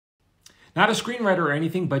Not a screenwriter or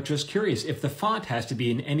anything, but just curious. If the font has to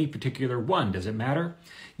be in any particular one, does it matter?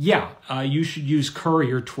 Yeah, you should use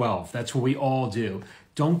Courier 12. That's what we all do.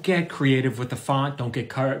 Don't get creative with the font. Don't get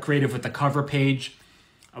creative with the cover page.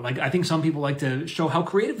 I think some people like to show how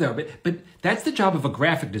creative they are, but that's the job of a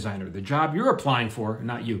graphic designer. The job you're applying for,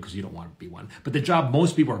 not you because you don't want to be one, but the job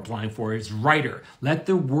most people are applying for is writer. Let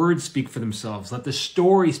the words speak for themselves. Let the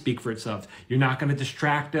story speak for itself. You're not going to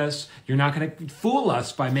distract us. You're not going to fool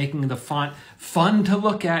us by making the font fun to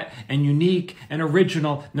look at and unique and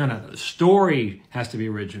original. No, the story has to be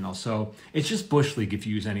original. So it's just Bush League if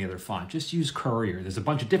you use any other font. Just use Courier. There's a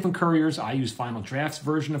bunch of different Couriers. I use Final Draft's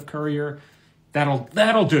version of Courier.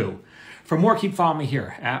 That'll do. For more, keep following me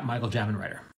here at Michael Jamin Writer.